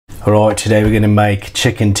Alright, today we're going to make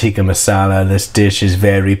Chicken Tikka Masala. This dish is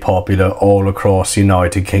very popular all across the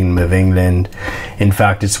United Kingdom of England. In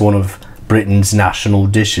fact, it's one of Britain's national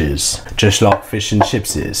dishes. Just like fish and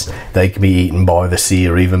chips is. They can be eaten by the sea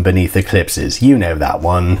or even beneath eclipses. You know that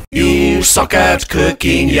one. You suck at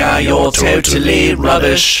cooking, yeah, you're totally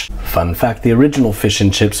rubbish. Fun fact, the original fish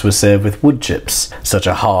and chips were served with wood chips. Such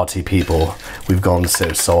a hearty people. We've gone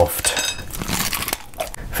so soft.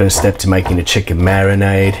 First step to making a chicken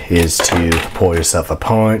marinade is to pour yourself a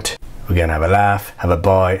pint. We're gonna have a laugh, have a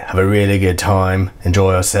bite, have a really good time,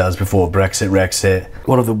 enjoy ourselves before Brexit wrecks it.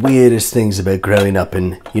 One of the weirdest things about growing up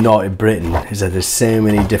in United Britain is that there's so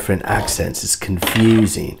many different accents. It's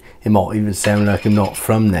confusing. It might even sound like I'm not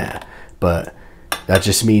from there, but that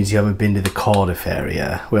just means you haven't been to the Cardiff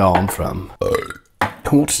area, where I'm from. I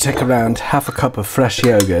want to take around half a cup of fresh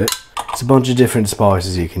yogurt. It's a bunch of different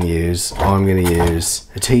spices you can use. I'm going to use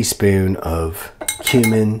a teaspoon of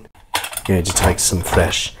cumin. I'm going to take some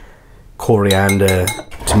fresh coriander,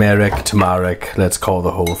 turmeric, let's call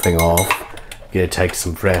the whole thing off. I'm going to take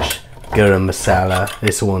some fresh garam masala.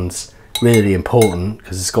 This one's really important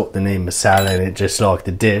because it's got the name masala in it, just like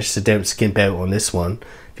the dish, so don't skimp out on this one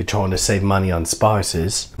if you're trying to save money on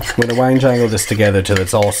spices. I'm going to Wangjangle this together till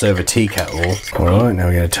it's all over tea kettle. Alright, now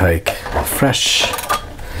we're going to take a fresh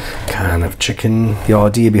can of chicken. The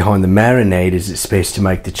idea behind the marinade is it's supposed to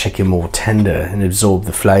make the chicken more tender and absorb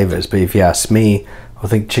the flavours, but if you ask me, I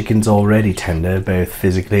think chicken's already tender, both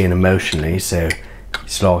physically and emotionally, so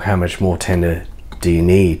it's like, how much more tender do you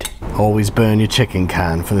need? Always burn your chicken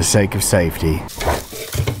can for the sake of safety.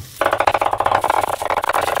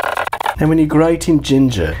 Now when you're grating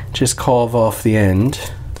ginger, just carve off the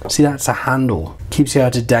end. See, that's a handle. Keeps you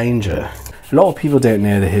out of danger. A lot of people don't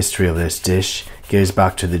know the history of this dish. It goes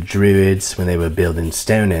back to the Druids when they were building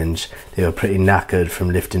Stonehenge. They were pretty knackered from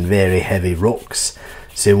lifting very heavy rocks.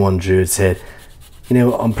 So one Druid said, you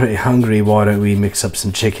know, I'm pretty hungry, why don't we mix up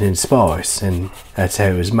some chicken and spice? And that's how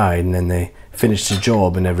it was made, and then they finished the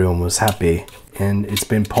job and everyone was happy. And it's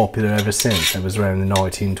been popular ever since. That was around the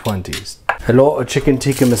 1920s. A lot of chicken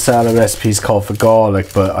tikka masala recipes call for garlic,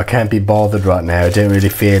 but I can't be bothered right now. I don't really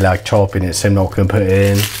feel like chopping it, so I'm not going to put it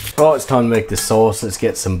in. Right, it's time to make the sauce. Let's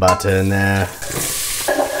get some butter in there.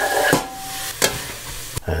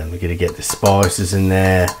 And we're going to get the spices in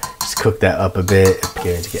there. Just cook that up a bit. We're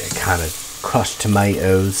going to get a can of crushed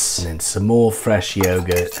tomatoes and then some more fresh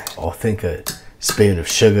yogurt. I think a spoon of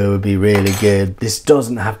sugar would be really good. This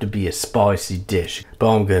doesn't have to be a spicy dish,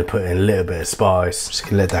 but I'm going to put in a little bit of spice. Just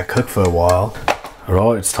gonna let that cook for a while.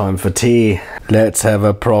 Alright, it's time for tea. Let's have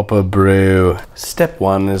a proper brew. Step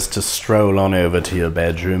one is to stroll on over to your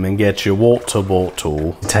bedroom and get your water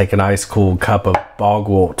bottle. Take an ice cold cup of bog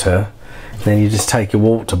water. Then you just take your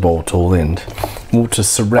water bottle and water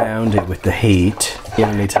surround it with the heat. You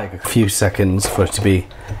only take a few seconds for it to be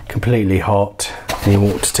completely hot. And you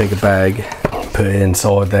want to take a bag, put it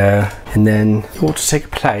inside there, and then you want to take a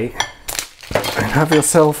plate and have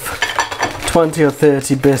yourself 20 or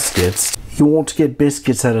 30 biscuits. You want to get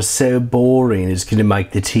biscuits that are so boring it's going to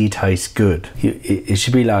make the tea taste good. It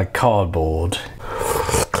should be like cardboard.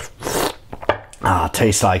 Ah,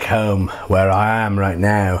 tastes like home, where I am right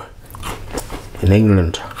now in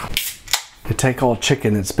England. You take our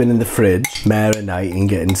chicken that's been in the fridge, marinating,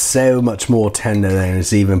 getting so much more tender than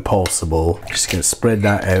is even possible. Just gonna spread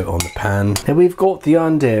that out on the pan. Now we've got the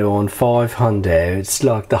under on 500. It's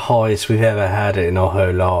like the highest we've ever had it in our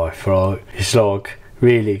whole life, right? It's like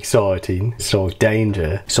really exciting. It's like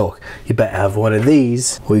danger. It's like, you better have one of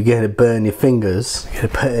these or you're gonna burn your fingers. You're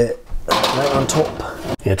gonna put it right on top.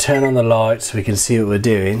 You're gonna turn on the light so we can see what we're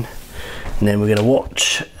doing. And then we're gonna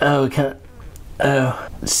watch. Oh, we can't. Oh,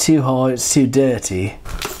 it's too high, it's too dirty.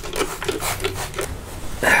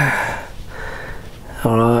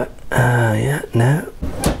 Alright, yeah, no.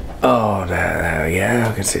 Oh, there we go,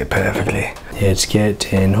 I can see it perfectly. It's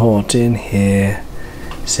getting hot in here,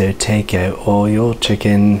 so take out all your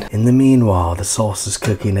chicken. In the meanwhile, the sauce is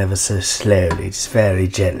cooking ever so slowly, just very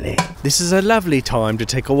gently. This is a lovely time to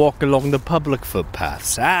take a walk along the public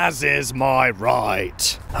footpaths, as is my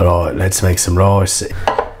right. Alright, let's make some rice.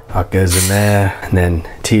 That goes in there, and then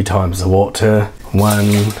 2 times the water.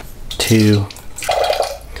 1, 2.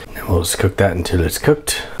 And we'll just cook that until it's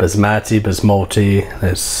cooked. Basmati,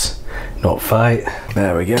 let's not fight.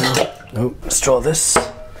 There we go. Oh, let's try this.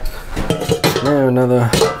 Now another.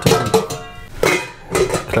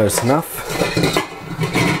 Close enough.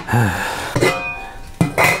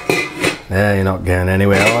 There, you're not going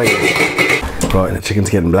anywhere, are you? Right, the chicken's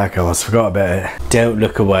getting black. I almost forgot about it. Don't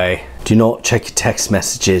look away. Do not check your text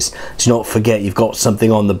messages. Do not forget you've got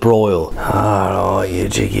something on the broil. Alright, you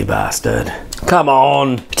cheeky bastard. Come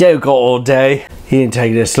on, you don't got all day. You didn't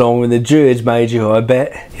take this long when the druids made you, I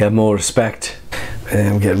bet. You have more respect.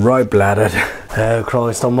 I'm getting right bladdered. Oh,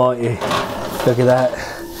 Christ almighty. Look at that.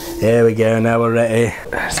 There we go, now we're ready.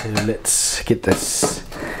 So let's get this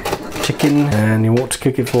chicken, and you want to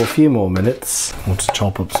cook it for a few more minutes. You want to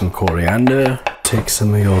chop up some coriander. Take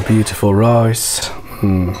some of your beautiful rice.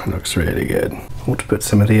 It looks really good. Want to put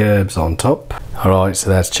some of the herbs on top. Alright, so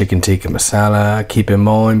that's chicken tikka masala. Keep in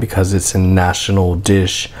mind, because it's a national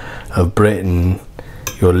dish of Britain,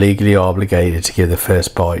 you're legally obligated to give the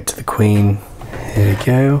first bite to the Queen. Here we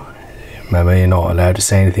go. Remember, you're not allowed to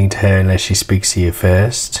say anything to her unless she speaks to you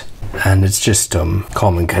first. And it's just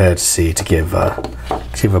common courtesy to give a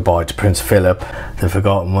bite to Prince Philip, the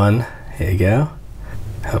forgotten one. Here you go.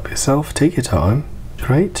 Help yourself, take your time.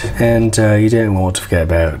 Great. And you don't want to forget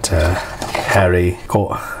about Harry.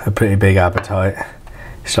 Got a pretty big appetite.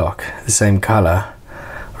 It's like the same colour,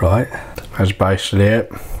 right? That's basically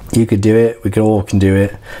it. You could do it, we all can do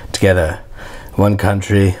it together. One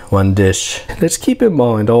country, one dish. Let's keep in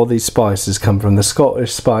mind all these spices come from the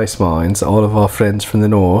Scottish spice mines, all of our friends from the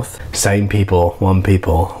north. Same people,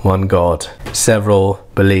 one God. Several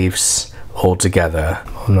beliefs all together.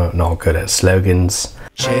 I'm not good at slogans.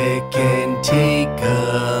 Chicken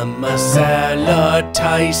tikka masala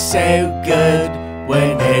tastes so good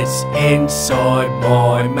when it's inside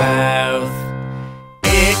my mouth.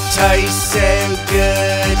 It tastes so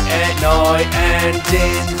good at night and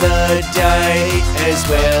in the day as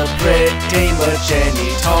well. Pretty much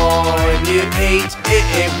any time you eat it,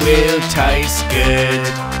 it will taste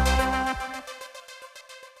good.